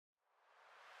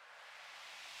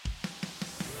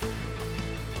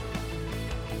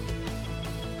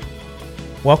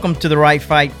Welcome to the Right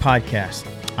Fight podcast.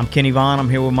 I'm Kenny Vaughn. I'm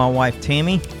here with my wife,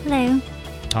 Tammie. Hello.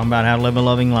 Talking about how to live a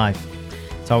loving life.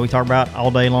 That's all we talk about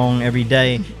all day long, every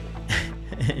day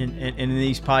in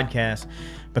these podcasts,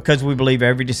 because we believe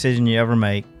every decision you ever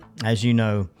make, as you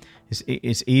know,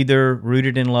 is either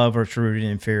rooted in love or it's rooted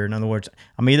in fear. In other words,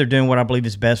 I'm either doing what I believe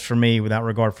is best for me without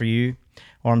regard for you,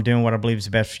 or I'm doing what I believe is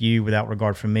best for you without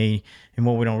regard for me. And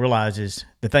what we don't realize is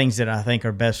the things that I think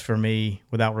are best for me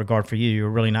without regard for you are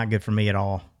really not good for me at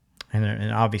all.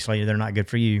 And obviously they're not good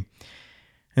for you.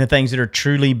 And the things that are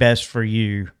truly best for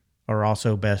you are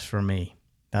also best for me.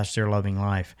 That's their loving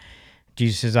life.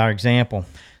 Jesus is our example.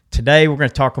 Today we're going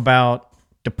to talk about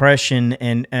depression,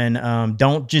 and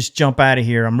don't just jump out of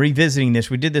here. I'm revisiting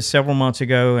this. We did this several months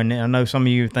ago, and I know some of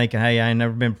you are thinking, hey, I ain't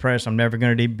never been depressed. I'm never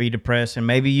going to be depressed. And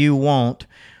maybe you won't.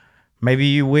 Maybe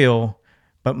you will.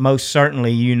 But most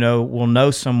certainly, will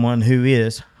know someone who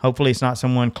is. Hopefully it's not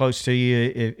someone close to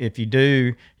you. If you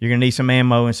do, you're going to need some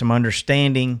ammo and some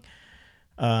understanding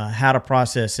how to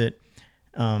process it.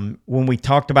 When we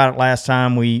talked about it last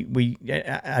time, I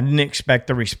didn't expect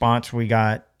the response we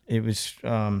got. It was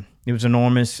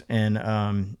enormous,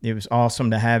 and it was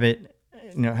awesome to have it,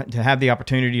 to have the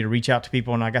opportunity to reach out to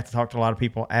people. And I got to talk to a lot of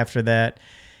people after that.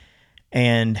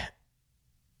 And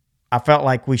I felt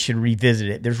like we should revisit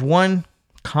it. There's one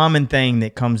common thing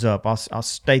that comes up. I'll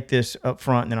state this up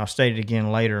front, and then I'll state it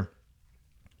again later.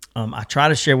 I try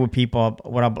to share with people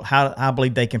how I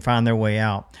believe they can find their way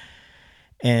out.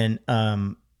 And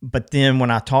but then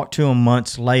when I talk to them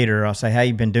months later, I'll say, "How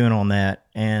you been doing on that?"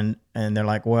 And they're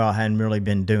like, "Well, I hadn't really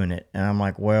been doing it." And I'm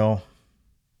like, "Well,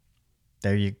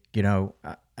 there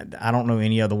I don't know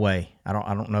any other way. I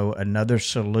don't know another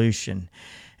solution."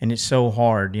 And it's so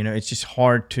hard. It's just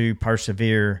hard to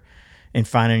persevere in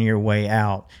finding your way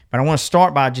out. But I want to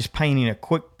start by just painting a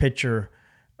quick picture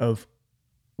of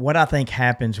what I think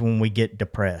happens when we get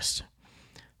depressed.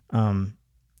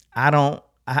 I don't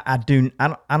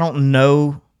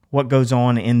know what goes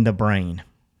on in the brain.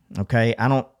 Okay.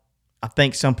 I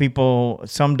think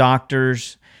some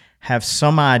doctors have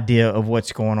some idea of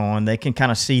what's going on. They can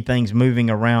kind of see things moving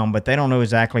around, but they don't know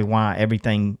exactly why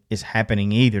everything is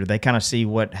happening either. They kind of see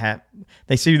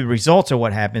they see the results of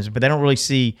what happens, but they don't really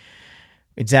see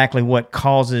exactly what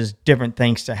causes different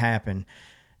things to happen.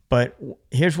 But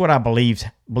here's what I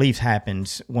believe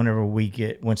happens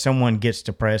when someone gets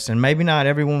depressed. And maybe not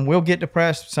everyone will get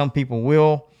depressed. Some people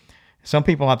will. Some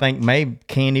people, I think,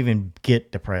 can't even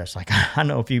get depressed. Like, I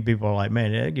know a few people are like,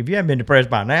 man, if you haven't been depressed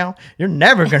by now, you're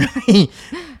never going to be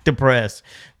depressed.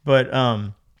 But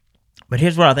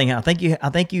here's what I think. I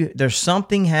think there's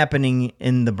something happening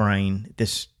in the brain.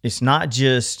 It's not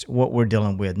just what we're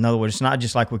dealing with. In other words, it's not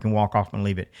just like we can walk off and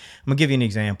leave it. I'm gonna give you an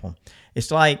example.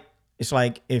 It's like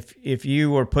if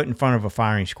you were put in front of a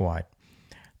firing squad.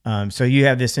 So you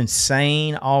have this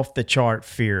insane, off the chart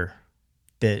fear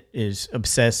that is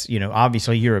obsessed.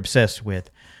 Obviously you're obsessed with.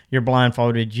 You're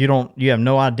blindfolded. You have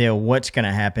no idea what's going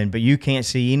to happen, but you can't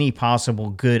see any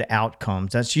possible good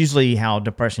outcomes. That's usually how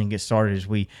depression gets started. Is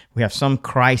we have some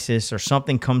crisis or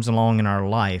something comes along in our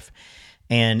life,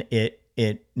 and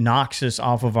it knocks us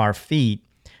off of our feet,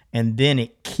 and then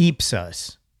it keeps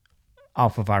us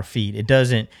off of our feet. It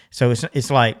doesn't. So it's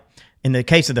like in the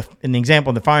example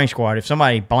of the firing squad. If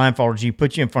somebody blindfolds you,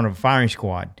 put you in front of a firing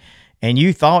squad, and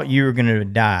you thought you were going to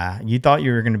die, you thought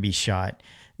you were going to be shot,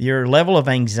 your level of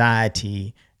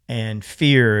anxiety and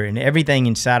fear and everything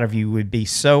inside of you would be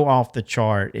so off the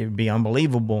chart. It would be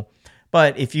unbelievable.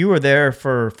 But if you were there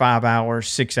for 5 hours,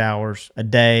 6 hours, a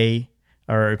day,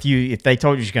 or if they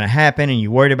told you it's going to happen and you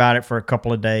worried about it for a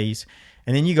couple of days,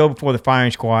 and then you go before the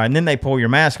firing squad, and then they pull your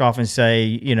mask off and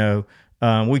say,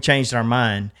 we changed our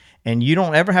mind, and you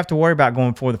don't ever have to worry about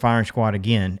going before the firing squad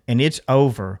again, and it's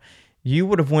over. You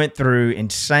would have went through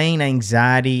insane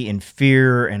anxiety and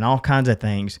fear and all kinds of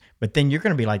things, but then you're going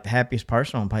to be like the happiest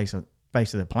person on the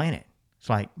face of the planet. It's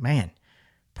like, man,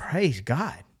 praise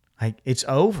God. Like, it's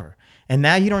over. And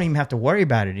now you don't even have to worry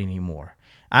about it anymore.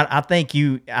 I think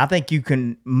you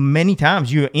can, many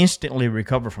times you instantly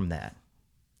recover from that.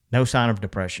 No sign of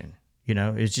depression.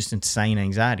 It's just insane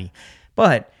anxiety.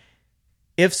 But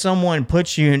if someone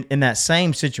puts you in that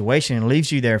same situation and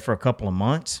leaves you there for a couple of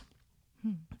months,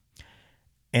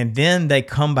 and then they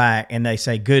come back and they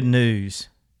say, good news,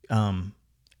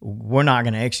 we're not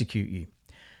going to execute you,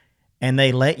 and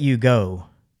they let you go,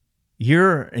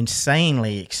 you're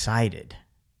insanely excited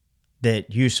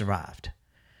that you survived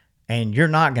and you're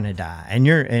not going to die.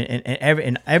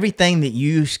 And everything that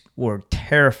you were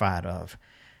terrified of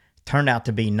turned out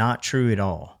to be not true at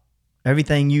all.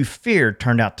 Everything you feared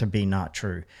turned out to be not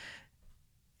true.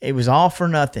 It was all for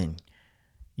nothing.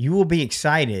 you will be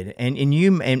excited,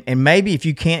 and maybe if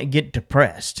you can't get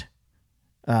depressed,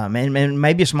 and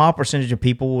maybe a small percentage of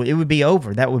people, it would be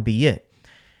over. That would be it.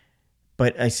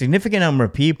 But a significant number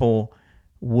of people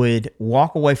would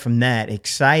walk away from that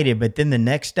excited, but then the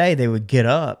next day they would get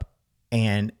up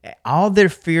and all their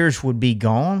fears would be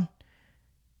gone,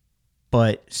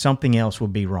 but something else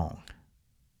would be wrong.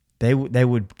 They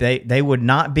would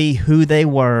not be who they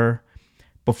were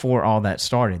before all that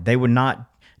started. They would not.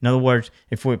 In other words,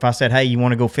 if I said, "Hey, you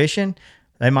want to go fishing?"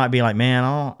 They might be like, "Man,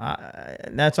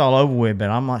 that's all over with, but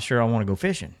I'm not sure I want to go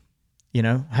fishing."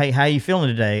 Hey, how you feeling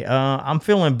today? I'm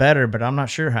feeling better, but I'm not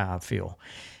sure how I feel.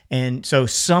 And so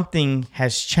something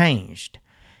has changed.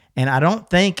 And I don't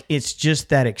think it's just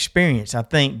that experience. I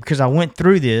think because I went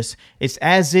through this, it's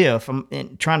as if, I'm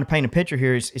trying to paint a picture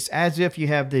here, it's as if you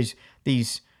have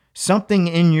these something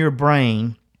in your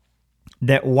brain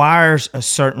that wires a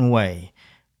certain way.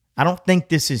 I don't think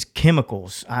this is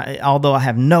chemicals, although I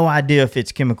have no idea if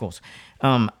it's chemicals.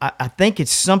 I think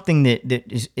it's something that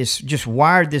is just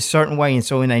wired this certain way. And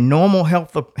so in a normal,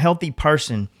 healthy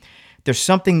person, there's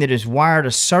something that is wired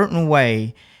a certain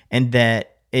way, and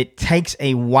that it takes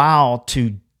a while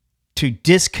to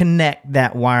disconnect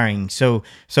that wiring. So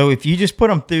if you just put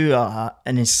them through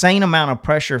an insane amount of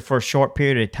pressure for a short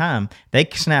period of time, they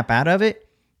snap out of it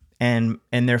and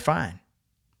they're fine.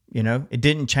 It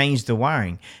didn't change the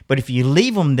wiring. But if you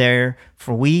leave them there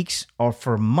for weeks or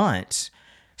for months,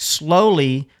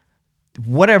 slowly,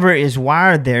 whatever is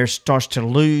wired there starts to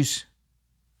lose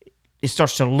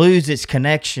its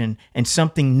connection, and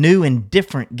something new and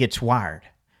different gets wired.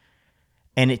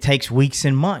 And it takes weeks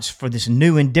and months for this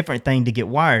new and different thing to get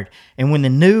wired. And when the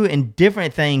new and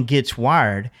different thing gets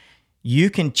wired, you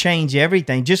can change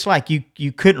everything. Just like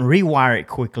you couldn't rewire it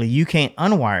quickly, you can't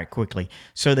unwire it quickly.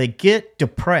 So they get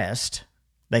depressed.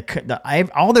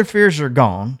 All their fears are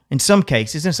gone in some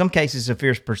cases. In some cases, the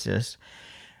fears persist.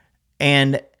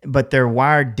 But they're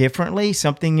wired differently,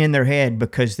 something in their head,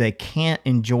 because they can't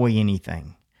enjoy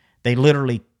anything. They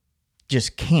literally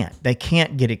just can't. They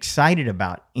can't get excited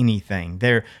about anything.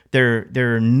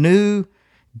 Their new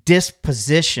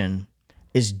disposition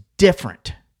is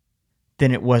different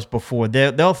than it was before.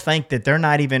 They'll think that they're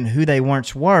not even who they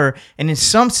once were, and in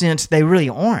some sense, they really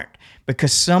aren't,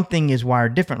 because something is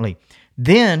wired differently.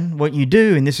 Then what you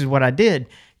do, and this is what I did,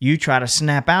 you try to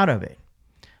snap out of it.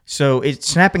 So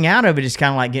snapping out of it is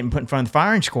kind of like getting put in front of the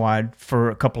firing squad for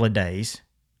a couple of days.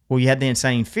 Well, you had the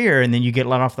insane fear, and then you get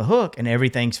let off the hook, and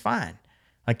everything's fine.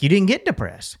 Like, you didn't get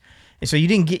depressed, and so you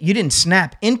didn't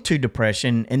snap into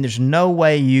depression, and there's no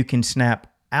way you can snap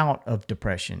out of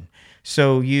depression.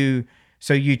 So you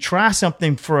try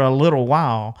something for a little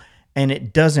while, and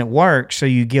it doesn't work, so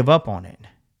you give up on it.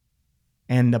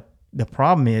 And the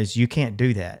problem is you can't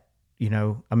do that. You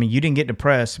didn't get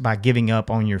depressed by giving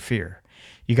up on your fear.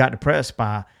 You got depressed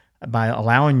by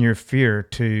allowing your fear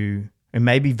to, and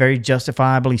maybe very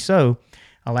justifiably so,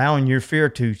 allowing your fear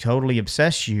to totally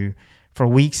obsess you for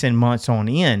weeks and months on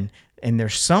end. And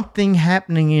there's something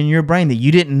happening in your brain that you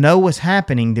didn't know was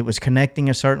happening, that was connecting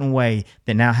a certain way,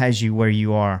 that now has you where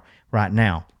you are right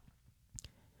now.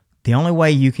 The only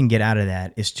way you can get out of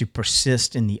that is to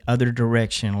persist in the other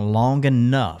direction long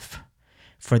enough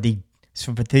for the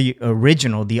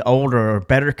original, the older or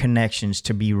better connections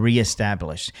to be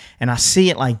reestablished. And I see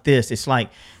it like this. It's like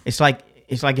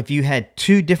if you had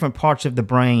two different parts of the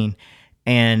brain,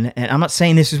 and I'm not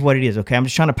saying this is what it is, okay? I'm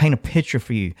just trying to paint a picture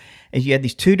for you. As you have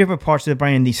these two different parts of the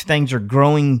brain, and these things are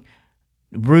growing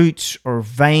roots or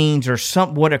veins or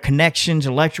what are connections,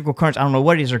 electrical currents, I don't know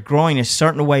what it is, are growing a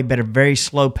certain way, but at a very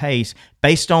slow pace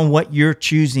based on what you're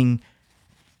choosing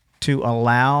to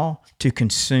allow to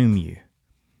consume you.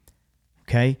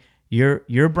 Okay?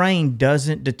 Your brain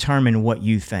doesn't determine what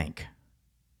you think.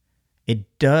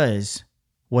 It does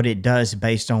what it does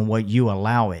based on what you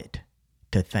allow it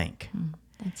to think.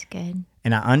 That's good.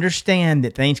 And I understand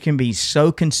that things can be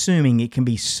so consuming, it can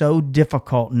be so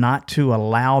difficult not to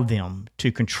allow them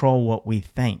to control what we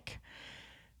think.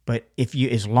 But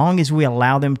as long as we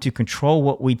allow them to control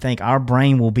what we think, our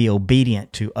brain will be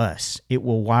obedient to us. It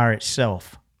will wire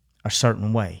itself a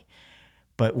certain way.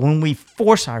 But when we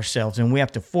force ourselves, and we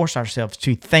have to force ourselves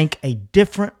to think a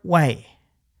different way,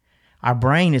 our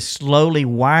brain is slowly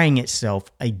wiring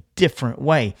itself a different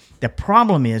way. The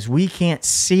problem is we can't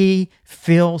see,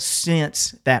 feel,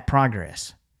 sense that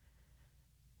progress.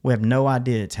 We have no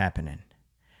idea it's happening.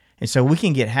 And so we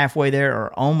can get halfway there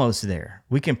or almost there.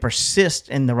 We can persist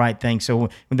in the right thing. So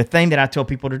the thing that I tell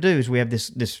people to do is we have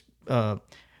this we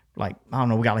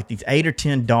got like these 8 or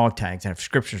 10 dog tags that have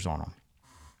scriptures on them.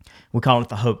 We call it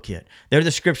the Hope Kit. They're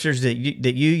the scriptures that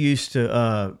you used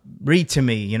to read to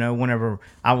me, whenever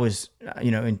I was,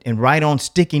 and write on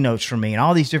sticky notes for me and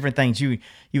all these different things. You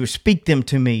would speak them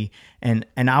to me, and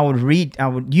I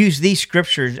would use these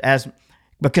scriptures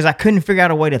because I couldn't figure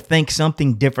out a way to think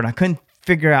something different. I couldn't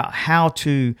figure out how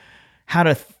to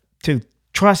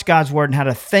trust God's word and how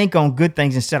to think on good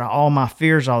things instead of all my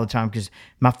fears all the time, because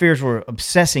my fears were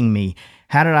obsessing me.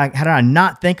 How did I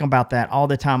not think about that all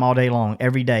the time, all day long,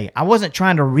 every day? I wasn't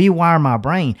trying to rewire my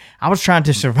brain. I was trying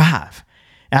to survive.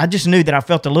 And I just knew that I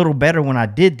felt a little better when I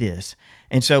did this.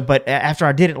 And so, but after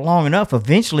I did it long enough,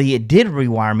 eventually it did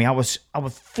rewire me. I was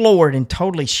floored and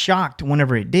totally shocked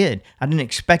whenever it did. I didn't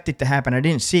expect it to happen. I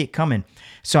didn't see it coming.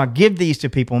 So I give these to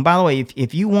people. And by the way,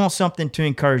 if you want something to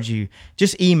encourage you,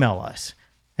 just email us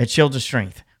at Shields of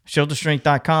Strength.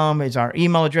 ShieldsofStrength.com is our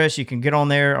email address. You can get on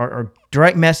there or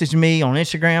direct message me on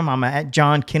Instagram. I'm at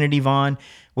John Kennedy Vaughn.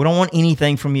 We don't want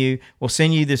anything from you. We'll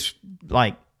send you this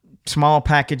small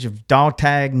package of dog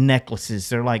tag necklaces.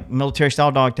 They're like military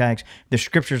style dog tags. There's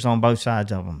scriptures on both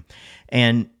sides of them.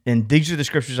 And these are the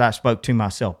scriptures I spoke to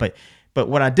myself. But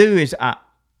what I do is I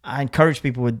encourage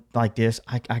people like this.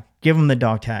 I give them the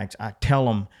dog tags. I tell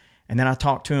them. And then I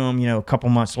talk to them, a couple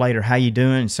months later, how you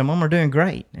doing? Some of them are doing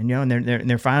great, and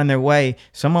they're finding their way.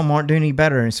 Some of them aren't doing any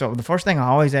better. And so the first thing I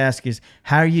always ask is,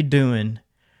 how are you doing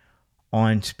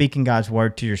on speaking God's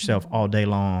word to yourself all day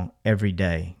long, every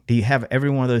day? Do you have every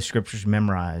one of those scriptures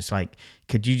memorized? Like,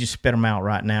 could you just spit them out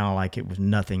right now like it was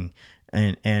nothing?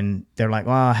 And they're like,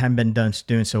 well, I haven't been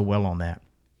doing so well on that.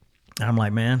 And I'm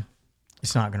like, man,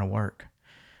 it's not going to work.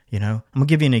 I'm going to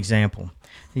give you an example.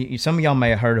 Some of y'all may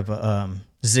have heard of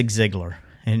Zig Ziglar,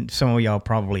 and some of y'all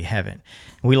probably haven't.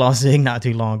 We lost Zig not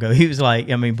too long ago. He was like,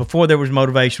 before there was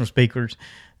motivational speakers,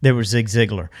 there was Zig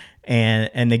Ziglar,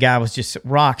 and the guy was just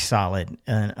rock solid.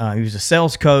 And he was a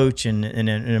sales coach and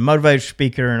a motivational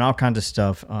speaker and all kinds of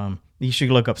stuff. You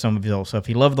should look up some of his old stuff.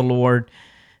 He loved the Lord.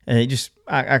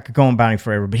 I could go on about him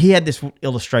forever, but he had this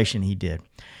illustration he did.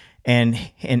 And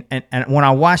when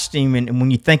I watched him, and when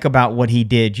you think about what he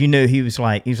did, he was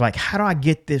like, how do I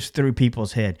get this through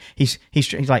people's head? He's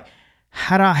like,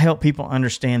 how do I help people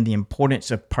understand the importance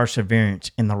of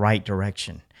perseverance in the right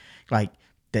direction? Like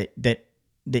that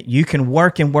you can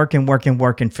work and work and work and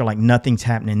work and feel like nothing's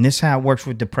happening. This is how it works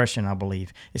with depression, I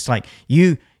believe. It's like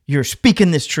you're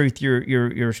speaking this truth.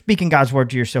 You're speaking God's word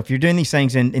to yourself. You're doing these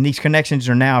things, and these connections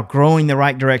are now growing the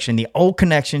right direction. The old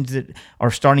connections that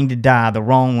are starting to die, the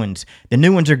wrong ones. The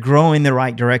new ones are growing the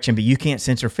right direction, but you can't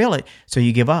sense or feel it, so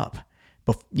you give up.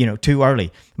 Too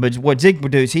early. But what Zig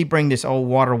would do is he'd bring this old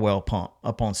water well pump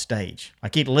up on stage.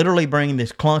 Like he'd literally bring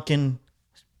this clunking,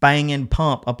 banging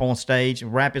pump up on stage,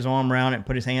 wrap his arm around it, and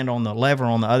put his hand on the lever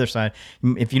on the other side.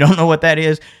 If you don't know what that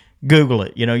is, Google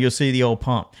it. You'll see the old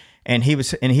pump. And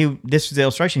this is the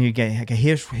illustration he gave. Okay,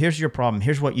 here's your problem.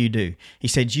 Here's what you do. He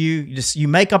said, you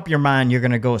make up your mind you're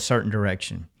going to go a certain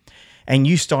direction, and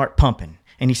you start pumping.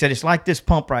 And he said, it's like this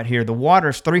pump right here. The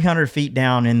water's 300 feet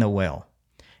down in the well,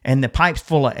 and the pipe's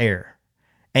full of air.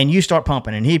 And you start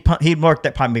pumping, and he'd work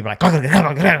that pipe and be like,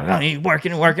 he's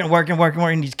working,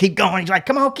 and he's keep going. He's like,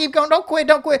 come on, keep going, don't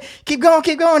quit, keep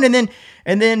going. And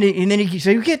then he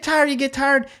said, you get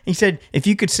tired. He said, if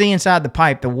you could see inside the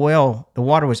pipe, the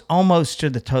water was almost to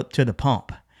the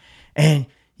pump, and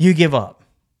you give up,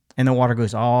 and the water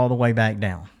goes all the way back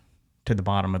down to the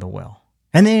bottom of the well.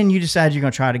 And then you decide you're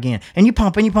going to try it again. And you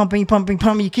pump, and you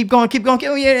keep going.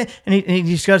 Yeah. And he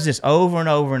discusses this over and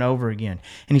over and over again.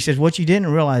 And he says, what you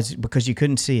didn't realize, because you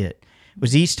couldn't see it,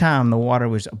 was each time the water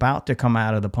was about to come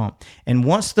out of the pump. And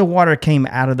once the water came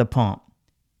out of the pump,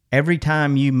 every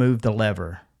time you move the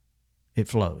lever, it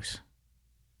flows.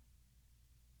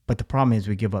 But the problem is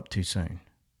we give up too soon.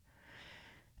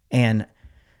 And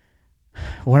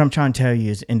what I'm trying to tell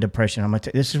you is, in depression,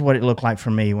 this is what it looked like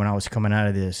for me when I was coming out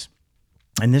of this.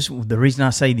 And the reason I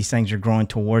say these things are growing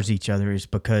towards each other is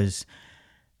because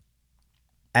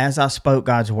as I spoke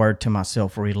God's word to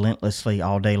myself relentlessly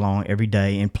all day long, every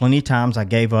day, and plenty of times I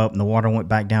gave up and the water went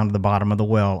back down to the bottom of the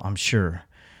well, I'm sure.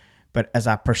 But as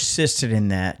I persisted in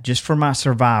that, just for my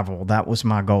survival, that was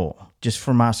my goal, just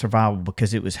for my survival,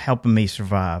 because it was helping me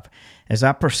survive. As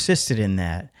I persisted in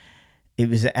that, it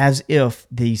was as if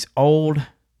these old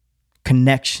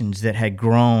connections that had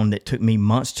grown, that took me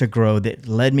months to grow, that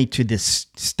led me to this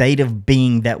state of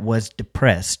being that was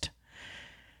depressed,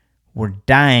 were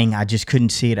dying. I just couldn't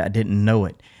see it. I didn't know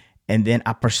it. And then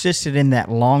I persisted in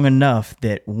that long enough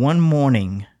that one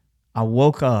morning I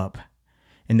woke up,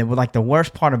 and the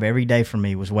worst part of every day for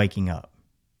me was waking up.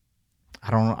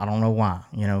 I don't know why.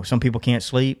 Some people can't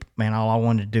sleep. Man, all I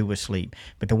wanted to do was sleep.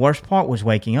 But the worst part was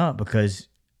waking up, because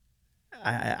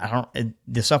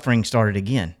the suffering started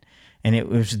again. And it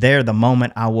was there the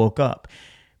moment I woke up.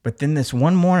 But then this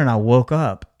one morning I woke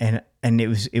up and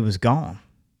it was gone.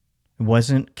 It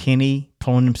wasn't Kenny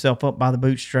pulling himself up by the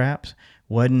bootstraps.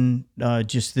 Wasn't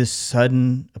just this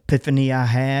sudden epiphany I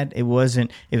had. It was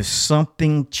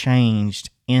something changed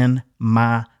in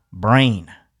my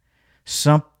brain.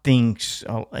 Something.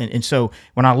 And so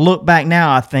when I look back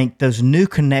now, I think those new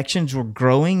connections were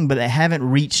growing, but they haven't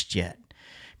reached yet.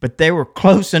 But they were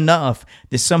close enough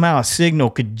that somehow a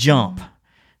signal could jump.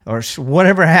 Or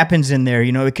whatever happens in there,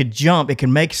 it could jump. It could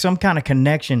make some kind of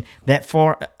connection that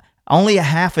for only a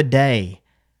half a day,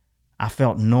 I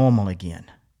felt normal again.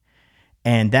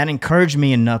 And that encouraged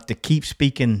me enough to keep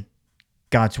speaking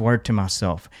God's word to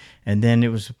myself. And then it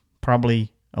was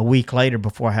probably a week later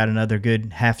before I had another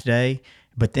good half day.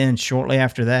 But then shortly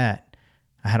after that,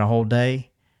 I had a whole day.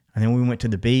 And then we went to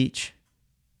the beach.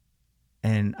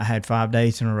 And I had 5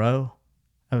 days in a row.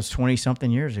 That was 20-something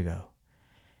years ago.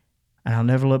 And I'll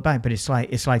never look back. But it's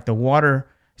like the water.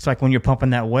 It's like when you're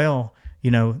pumping that well,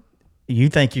 you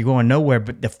think you're going nowhere,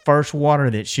 but the first water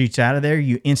that shoots out of there,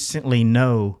 you instantly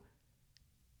know,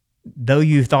 though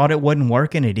you thought it wasn't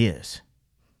working, it is.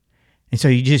 And so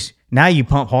now you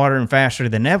pump harder and faster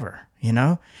than ever, and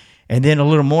then a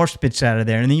little more spits out of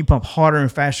there, and then you pump harder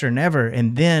and faster than ever,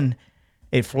 and then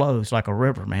it flows like a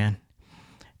river, man.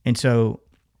 And so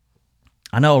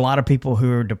I know a lot of people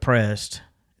who are depressed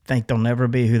think they'll never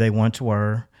be who they once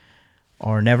were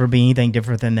or never be anything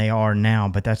different than they are now,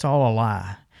 but that's all a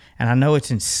lie. And I know it's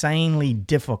insanely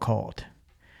difficult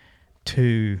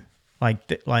to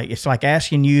it's like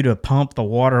asking you to pump the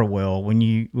water well when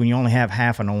you only have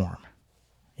half an arm,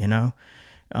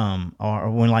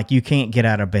 or when you can't get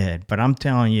out of bed. But I'm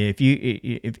telling you, if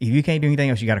you can't do anything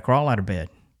else, you got to crawl out of bed.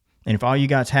 And if all you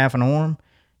got's half an arm,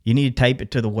 you need to tape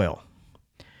it to the well.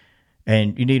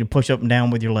 And you need to push up and down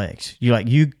with your legs. You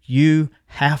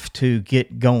have to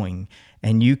get going,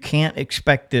 and you can't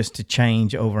expect this to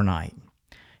change overnight.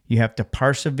 You have to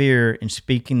persevere in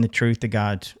speaking the truth of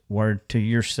God's word to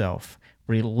yourself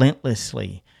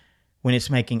relentlessly when it's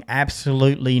making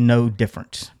absolutely no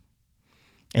difference.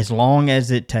 As long as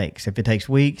it takes. If it takes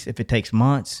weeks, if it takes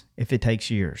months, if it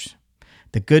takes years.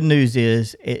 The good news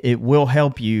is it will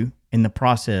help you in the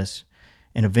process,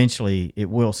 and eventually it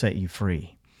will set you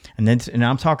free. And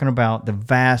I'm talking about the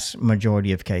vast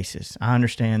majority of cases. I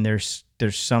understand there's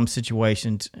some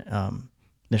situations,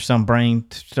 there's some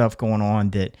brain stuff going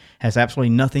on that has absolutely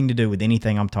nothing to do with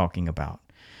anything I'm talking about.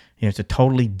 It's a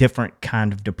totally different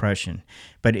kind of depression.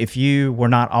 But if you were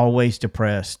not always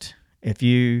depressed, if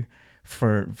you,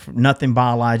 for nothing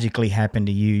biologically happened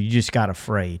to you, you just got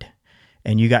afraid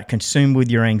and you got consumed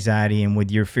with your anxiety and with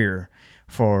your fear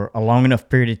for a long enough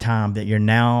period of time that you're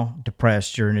now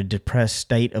depressed, you're in a depressed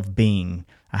state of being,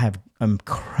 I have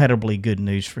incredibly good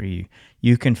news for you.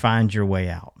 You can find your way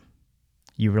out.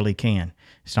 You really can.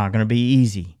 It's not going to be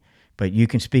easy, but you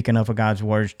can speak enough of God's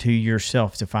words to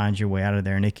yourself to find your way out of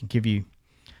there, and it can give you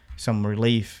some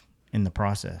relief in the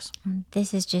process.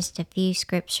 This is just a few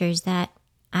scriptures that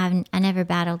I never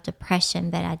battled depression,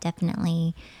 but I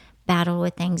definitely battled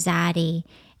with anxiety,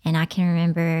 and I can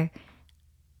remember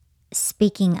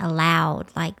speaking aloud,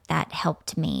 like that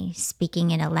helped me,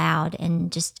 speaking it aloud,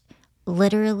 and just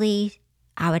literally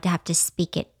I would have to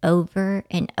speak it over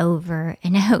and over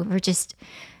and over, just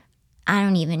I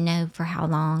don't even know for how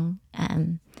long.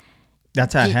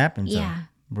 That's how it happens, yeah,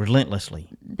 relentlessly.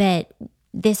 But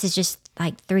this is just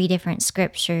like 3 different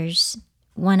scriptures.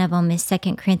 One of them is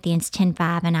 2 Corinthians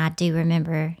 10:5, and I do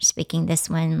remember speaking this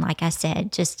one, like I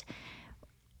said, just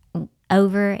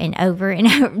over and over and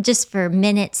over, just for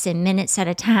minutes and minutes at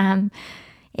a time.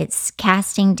 It's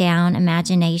casting down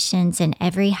imaginations and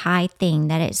every high thing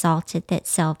that exalteth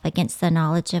itself against the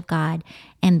knowledge of God,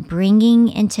 and bringing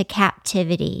into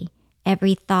captivity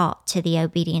every thought to the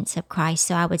obedience of Christ.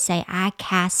 So I would say I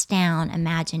cast down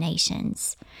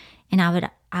imaginations, and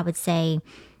I would say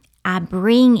I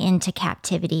bring into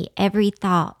captivity every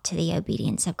thought to the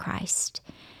obedience of Christ.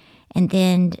 And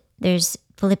then there's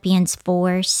Philippians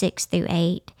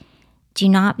 4:6-8. Do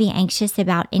not be anxious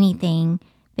about anything,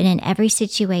 but in every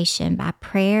situation, by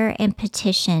prayer and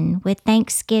petition, with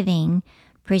thanksgiving,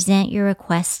 present your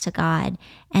requests to God,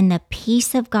 and the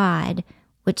peace of God,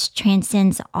 which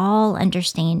transcends all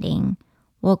understanding,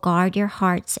 will guard your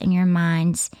hearts and your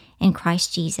minds in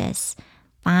Christ Jesus.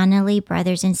 Finally,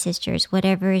 brothers and sisters,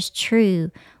 whatever is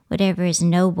true, whatever is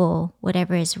noble,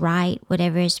 whatever is right,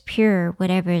 whatever is pure,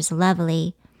 whatever is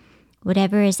lovely,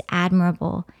 whatever is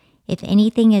admirable, if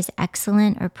anything is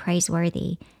excellent or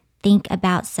praiseworthy, think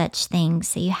about such things.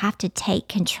 So you have to take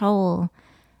control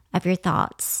of your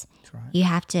thoughts. That's right. You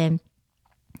have to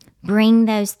bring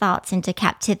those thoughts into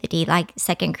captivity, like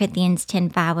 2 Corinthians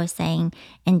 10:5 was saying,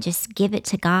 and just give it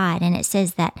to God. And it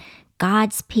says that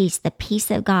God's peace, the peace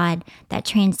of God that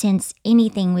transcends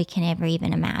anything we can ever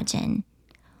even imagine,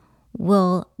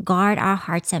 will guard our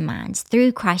hearts and minds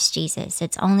through Christ Jesus.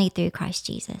 It's only through Christ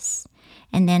Jesus.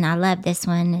 And then I love this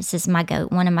one. This is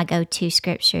one of my go-to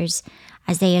scriptures,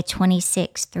 Isaiah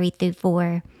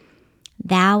 26:3-4.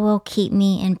 Thou wilt keep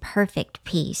me in perfect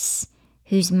peace,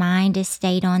 whose mind is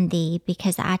stayed on thee,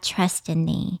 because I trust in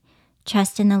thee.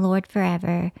 Trust in the Lord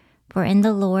forever, for in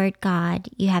the Lord God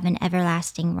you have an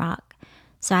everlasting rock.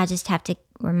 So I just have to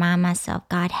remind myself,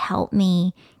 God, help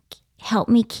me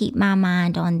keep my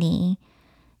mind on thee.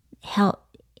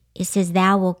 It says,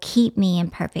 thou will keep me in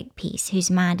perfect peace, whose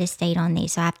mind is stayed on thee.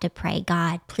 So I have to pray,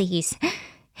 God, please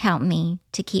help me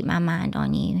to keep my mind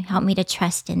on you. Help me to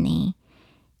trust in thee.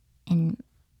 And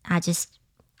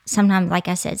sometimes, like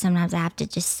I said, sometimes I have to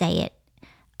just say it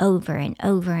over and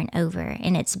over and over.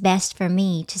 And it's best for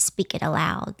me to speak it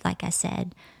aloud, like I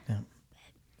said.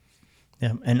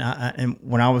 Yeah. And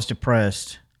when I was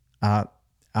depressed,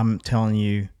 I'm telling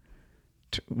you,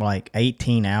 like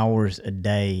 18 hours a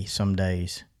day some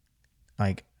days.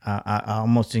 Like I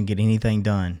almost didn't get anything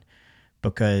done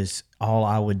because all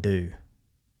I would do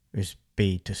is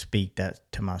be to speak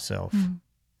that to myself.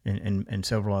 And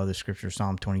several other scriptures,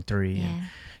 Psalm 23 and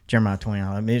Jeremiah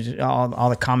 29. I mean, all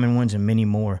the common ones and many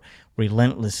more,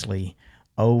 relentlessly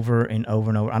over and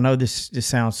over and over. I know this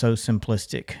sounds so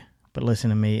simplistic, but listen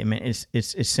to me. I mean,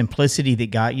 it's simplicity that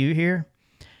got you here.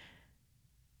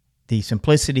 The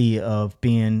simplicity of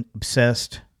being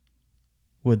obsessed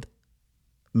with,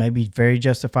 maybe very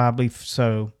justifiably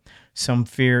so, some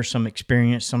fear, some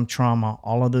experience, some trauma,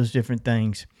 all of those different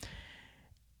things,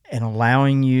 and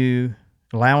allowing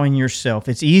yourself.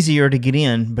 It's easier to get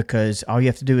in because all you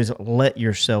have to do is let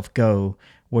yourself go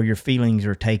where your feelings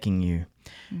are taking you.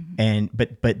 And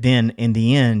but then in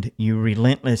the end, you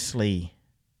relentlessly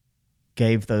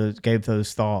gave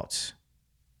those thoughts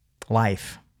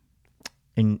life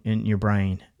in your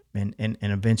brain, and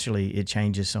eventually it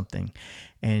changes something,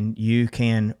 and you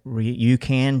can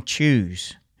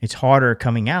choose. It's harder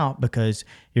coming out because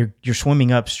you're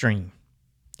swimming upstream.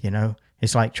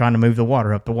 It's like trying to move the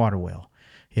water up the water well.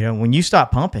 When you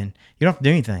stop pumping, you don't have to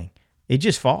do anything. It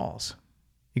just falls.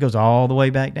 It goes all the way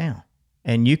back down.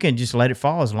 And you can just let it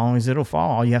fall as long as it'll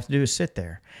fall. All you have to do is sit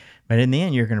there. But in the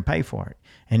end, you're going to pay for it.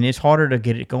 And it's harder to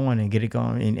get it going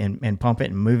and pump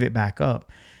it and move it back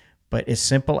up. But as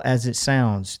simple as it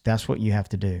sounds, that's what you have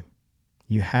to do.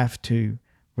 You have to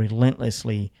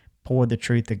relentlessly pour the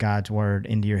truth of God's word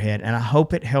into your head. And I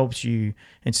hope it helps you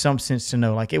in some sense to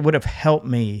know, like it would have helped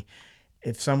me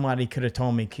if somebody could have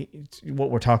told me what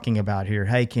we're talking about here.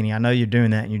 Hey, Kenny, I know you're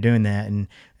doing that and you're doing that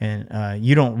and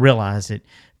you don't realize it,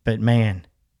 but man,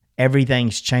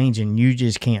 everything's changing. You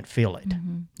just can't feel it.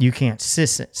 You can't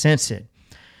sense it.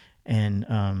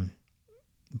 And,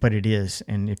 but it is.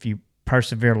 And if you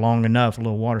persevere long enough, a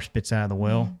little water spits out of the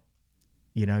well.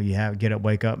 You get up,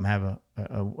 wake up and have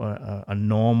a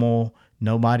normal,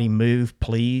 nobody move,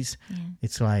 please.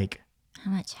 It's like,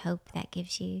 how much hope that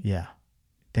gives you. Yeah.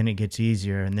 Then it gets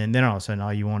easier. And then all of a sudden,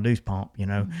 all you want to do is pump,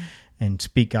 and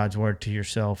speak God's word to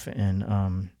yourself,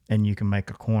 and you can make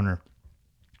a corner.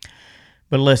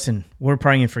 But listen, we're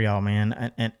praying for y'all,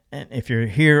 man. And if you're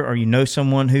here or you know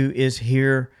someone who is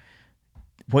here,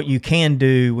 what you can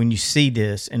do when you see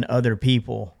this in other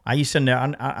people. I used to know,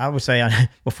 I would say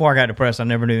before I got depressed, I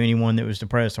never knew anyone that was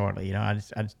depressed hardly. I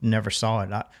just never saw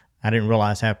it. I didn't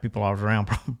realize half people I was around,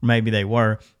 maybe they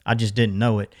were. I just didn't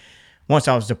know it. Once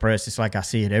I was depressed, it's like I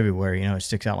see it everywhere. It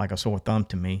sticks out like a sore thumb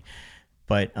to me.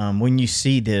 But when you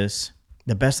see this,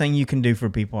 the best thing you can do for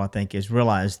people, I think, is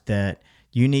realize that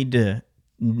you need to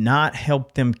not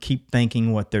help them keep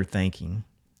thinking what they're thinking,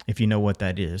 if you know what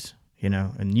that is.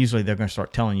 And usually they're going to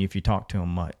start telling you if you talk to them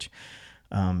much.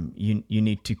 You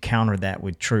need to counter that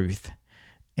with truth,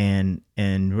 and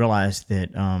realize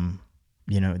that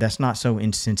that's not so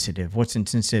insensitive. What's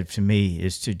insensitive to me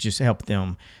is to just help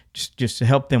them, just to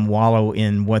help them wallow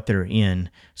in what they're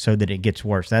in, so that it gets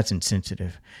worse. That's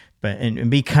insensitive. But and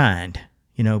be kind.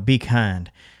 Be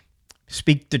kind.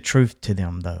 Speak the truth to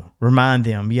them, though. Remind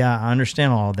them, yeah, I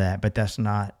understand all that, but that's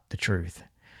not the truth.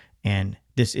 And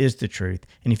this is the truth.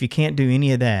 And if you can't do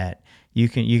any of that, you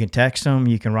can text them,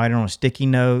 you can write it on a sticky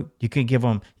note, you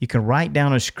can write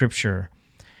down a scripture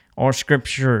or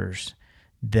scriptures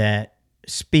that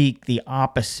speak the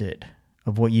opposite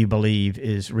of what you believe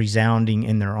is resounding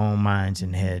in their own minds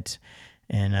and heads.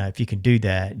 And if you can do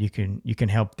that, you can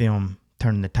help them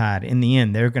turn the tide. In the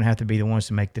end, they're going to have to be the ones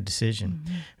to make the decision.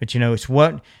 But, it's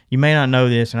what, you may not know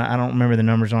this, and I don't remember the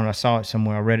numbers on it. I saw it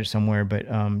somewhere. I read it somewhere. But,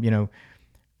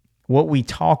 what we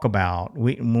talk about,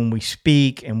 when we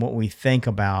speak and what we think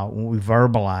about, when we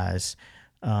verbalize,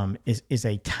 is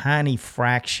a tiny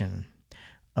fraction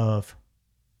of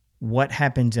what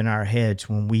happens in our heads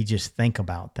when we just think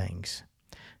about things.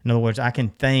 In other words, I can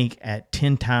think at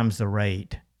 10 times the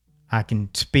rate. I can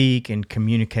speak and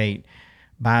communicate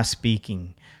by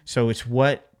speaking. So it's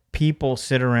what people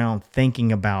sit around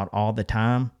thinking about all the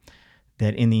time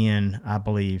that in the end, I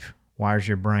believe, wires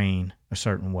your brain a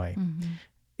certain way.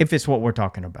 If it's what we're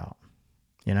talking about,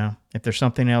 if there's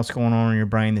something else going on in your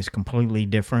brain that's completely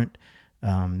different,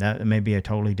 that may be a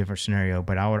totally different scenario.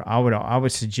 But I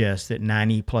would suggest that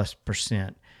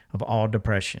 90+% of all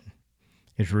depression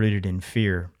is rooted in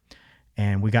fear.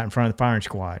 And we got in front of the firing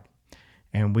squad,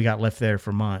 and we got left there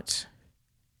for months.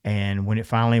 And when it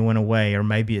finally went away, or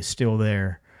maybe it's still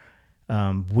there,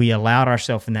 we allowed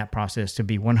ourselves in that process to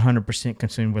be 100%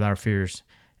 consumed with our fears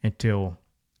until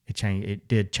it changed. It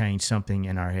did change something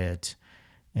in our heads,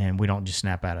 and we don't just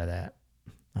snap out of that,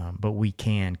 but we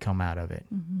can come out of it.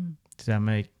 Does that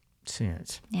make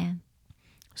sense? Yeah.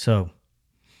 So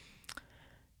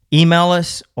email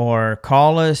us or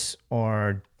call us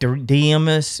or DM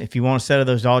us if you want to set up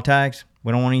those dog tags.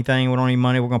 We don't want anything. We don't need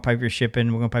money. We're going to pay for your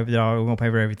shipping. We're going to pay for the dog. We're going to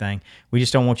pay for everything. We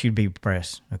just don't want you to be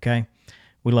depressed, okay?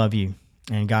 We love you,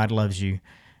 and God loves you,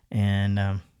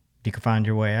 and you can find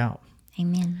your way out.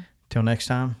 Amen. Till next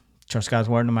time, trust God's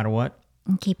word no matter what.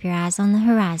 And keep your eyes on the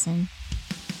horizon.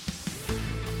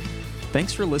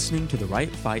 Thanks for listening to the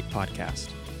Right Fight podcast.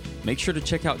 Make sure to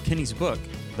check out Kenny's book,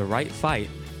 The Right Fight,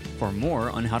 for more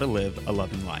on how to live a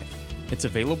loving life. It's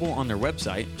available on their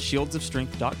website,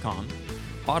 shieldsofstrength.com,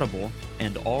 Audible,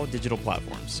 and all digital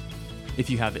platforms. If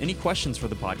you have any questions for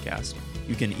the podcast,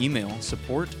 you can email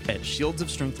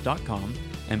support@shieldsofstrength.com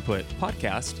and put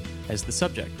podcast as the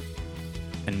subject.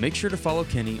 And make sure to follow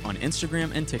Kenny on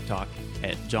Instagram and TikTok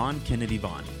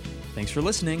 @JohnKennedyVaughn. Thanks for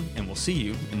listening, and we'll see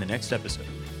you in the next episode.